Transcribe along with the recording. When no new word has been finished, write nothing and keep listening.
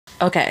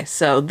Okay,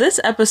 so this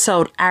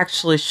episode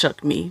actually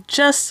shook me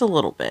just a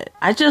little bit.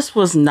 I just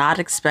was not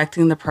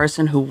expecting the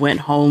person who went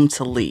home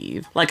to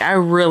leave. Like, I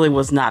really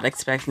was not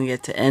expecting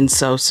it to end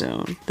so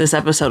soon. This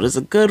episode is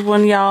a good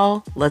one,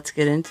 y'all. Let's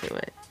get into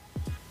it.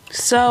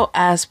 So,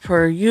 as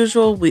per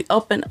usual, we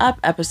open up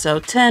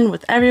episode 10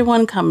 with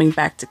everyone coming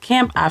back to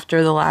camp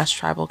after the last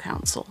tribal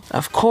council.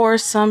 Of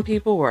course, some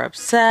people were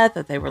upset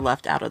that they were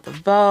left out of the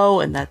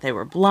vote and that they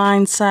were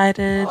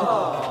blindsided.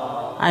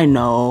 I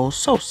know,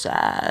 so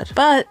sad.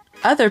 But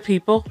other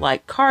people,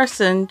 like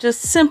Carson,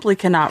 just simply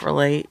cannot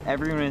relate.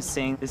 Everyone is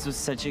saying this was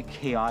such a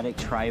chaotic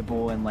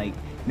tribal and like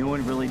no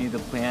one really knew the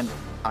plan.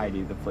 I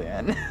knew the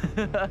plan.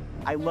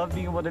 I love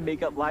being able to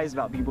make up lies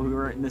about people who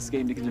are in this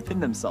game to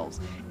defend themselves.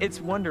 It's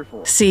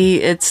wonderful.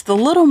 See, it's the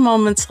little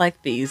moments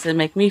like these that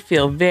make me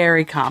feel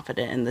very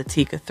confident in the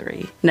Tika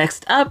 3.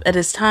 Next up, it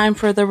is time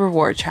for the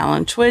reward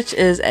challenge, which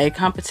is a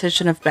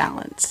competition of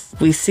balance.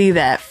 We see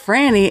that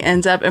Frannie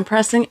ends up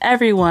impressing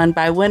everyone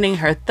by winning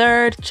her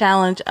 3rd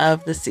challenge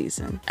of the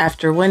season.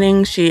 After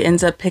winning, she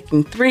ends up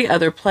picking 3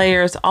 other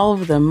players, all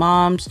of them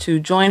moms, to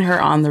join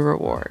her on the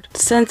reward.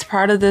 Since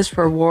part of this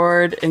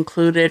reward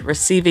includes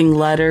receiving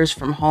letters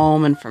from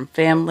home and from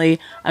family,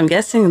 I'm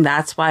guessing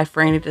that's why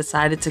Frannie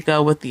decided to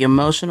go with the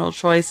emotional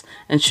choice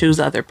and choose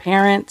other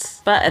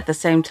parents. But at the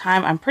same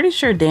time, I'm pretty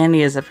sure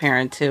Danny is a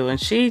parent too, and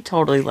she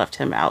totally left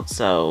him out,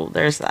 so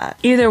there's that.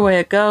 Either way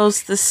it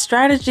goes, this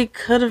strategy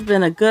could have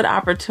been a good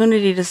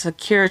opportunity to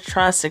secure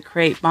trust and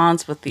create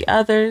bonds with the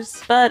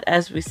others, but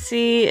as we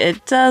see,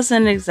 it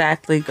doesn't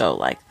exactly go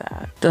like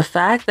that. The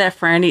fact that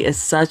Frannie is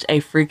such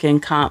a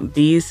freaking comp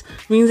beast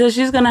means that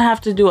she's gonna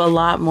have to do a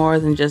lot more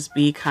than just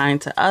be kind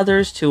to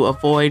others to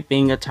avoid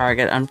being a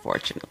target,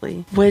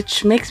 unfortunately.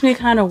 Which makes me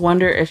kind of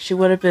wonder if she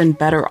would have been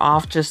better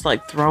off just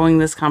like throwing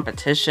this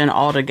competition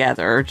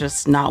altogether or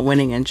just not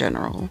winning in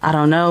general. I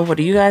don't know, what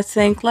do you guys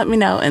think? Let me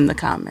know in the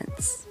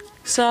comments.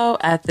 So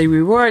at the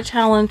reward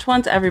challenge,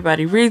 once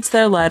everybody reads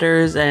their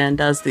letters and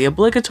does the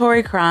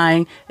obligatory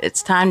crying,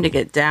 it's time to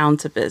get down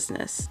to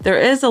business. There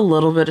is a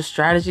little bit of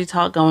strategy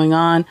talk going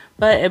on,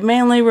 but it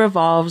mainly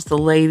revolves the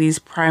ladies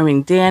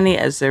priming Danny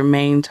as their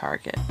main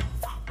target.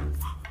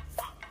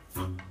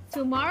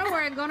 Tomorrow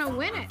we're gonna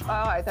win it. Oh,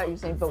 I thought you were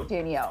saying vote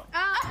Danny out.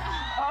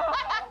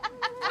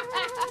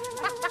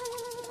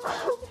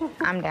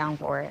 I'm down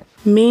for it.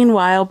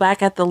 Meanwhile,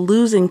 back at the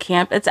losing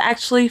camp, it's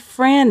actually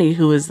Frannie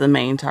who is the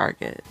main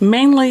target,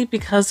 mainly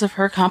because of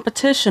her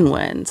competition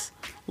wins.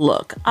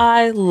 Look,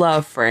 I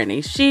love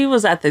Frannie. She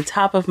was at the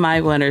top of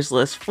my winners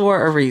list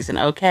for a reason,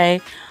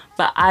 okay?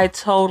 But I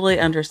totally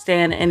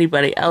understand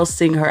anybody else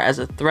seeing her as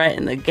a threat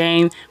in the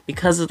game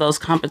because of those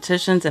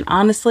competitions, and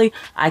honestly,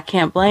 I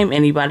can't blame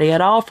anybody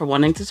at all for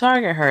wanting to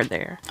target her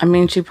there. I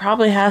mean, she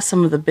probably has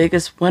some of the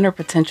biggest winner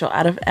potential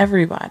out of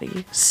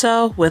everybody.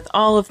 So, with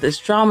all of this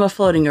drama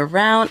floating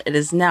around, it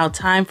is now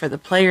time for the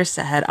players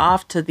to head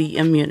off to the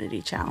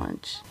immunity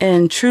challenge.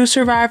 In true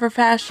Survivor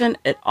fashion,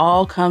 it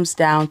all comes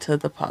down to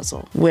the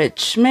puzzle,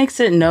 which makes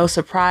it no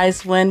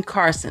surprise when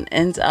Carson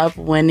ends up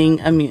winning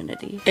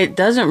immunity. It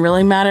doesn't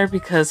really matter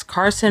because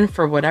Carson,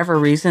 for whatever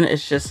reason,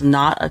 is just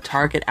not a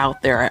target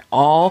out there at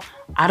all.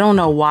 I don't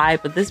know why,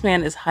 but this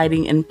man is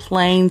hiding in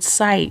plain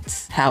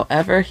sight.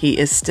 However, he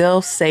is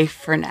still safe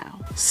for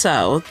now.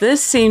 So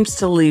this seems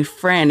to leave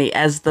Frannie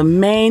as the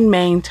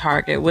main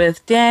target,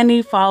 with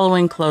Danny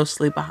following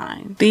closely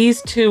behind.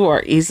 These two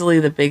are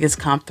easily the biggest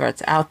comp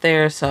threats out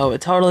there, so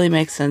it totally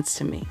makes sense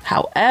to me.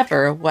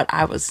 However, what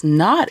I was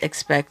not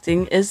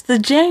expecting is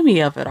the Jaime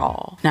of it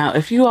all. Now,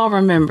 if you all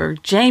remember,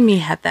 Jaime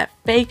had that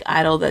fake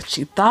idol that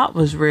she thought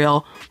was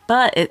real,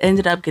 but it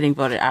ended up getting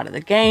voted out of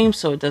the game,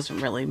 so it doesn't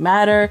really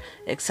matter,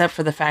 except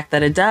for the fact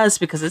that it does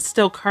because it's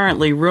still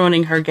currently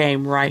ruining her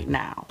game right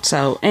now.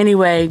 So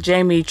anyway,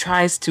 Jaime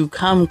tries to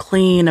come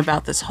clean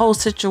about this whole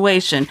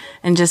situation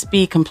and just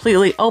be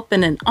completely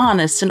open and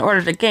honest in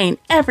order to gain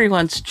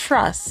everyone's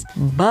trust,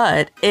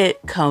 but it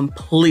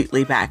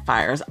completely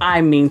backfires. I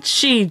mean,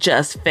 she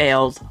just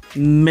fails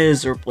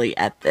miserably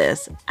at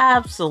this.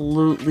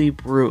 Absolutely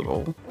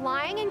brutal.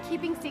 Lying and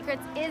keeping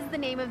secrets is the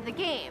name of the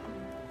game,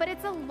 but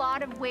it's a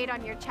lot of weight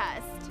on your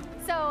chest.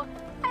 So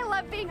I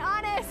love being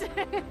honest.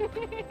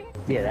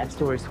 Yeah, that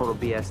story's total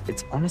BS.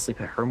 It's honestly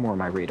put her more on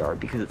my radar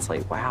because it's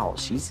like, wow,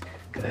 she's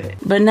good.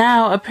 But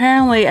now,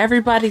 apparently,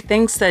 everybody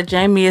thinks that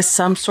Jaime is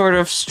some sort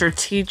of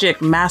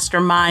strategic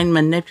mastermind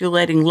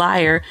manipulating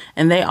liar,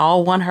 and they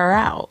all want her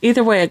out.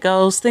 Either way it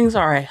goes, things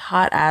are a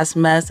hot-ass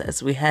mess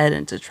as we head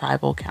into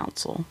Tribal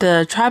Council.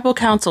 The Tribal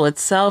Council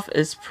itself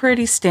is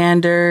pretty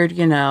standard,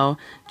 you know.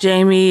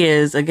 Jaime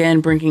is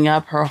again bringing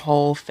up her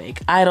whole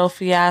fake idol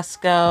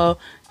fiasco.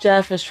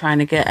 Jeff is trying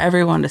to get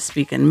everyone to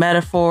speak in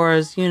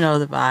metaphors, you know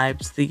the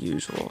vibes, the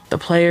usual. The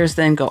players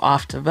then go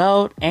off to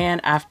vote,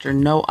 and after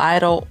no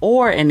idol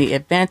or any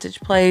advantage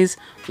plays,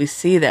 we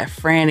see that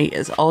Frannie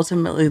is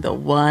ultimately the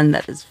one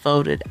that is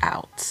voted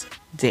out.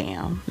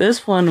 Damn.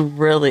 This one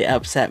really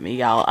upset me,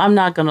 y'all. I'm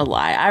not gonna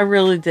lie. I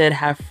really did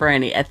have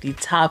Frannie at the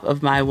top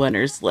of my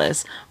winners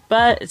list,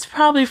 but it's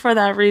probably for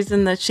that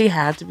reason that she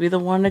had to be the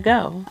one to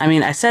go. I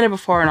mean, I said it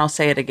before and I'll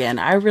say it again.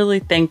 I really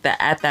think that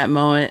at that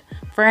moment,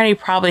 Frannie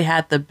probably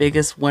had the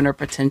biggest winner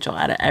potential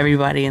out of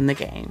everybody in the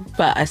game.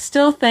 But I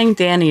still think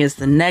Danny is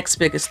the next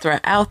biggest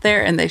threat out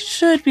there, and they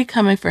should be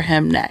coming for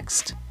him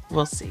next.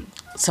 We'll see.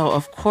 So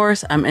of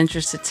course, I'm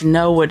interested to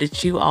know, what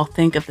did you all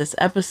think of this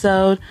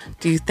episode?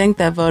 Do you think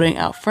that voting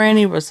out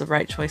Frannie was the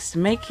right choice to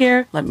make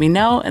here? Let me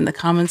know in the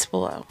comments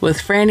below. With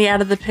Frannie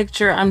out of the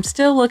picture, I'm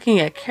still looking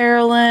at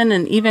Carolyn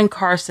and even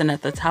Carson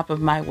at the top of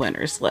my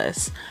winners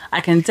list. I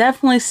can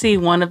definitely see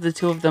one of the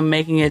two of them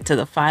making it to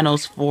the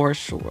finals for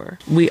sure.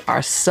 We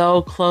are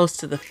so close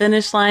to the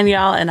finish line,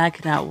 y'all, and I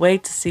cannot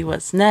wait to see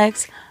what's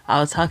next.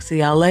 I'll talk to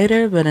y'all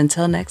later, but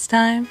until next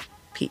time,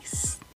 peace.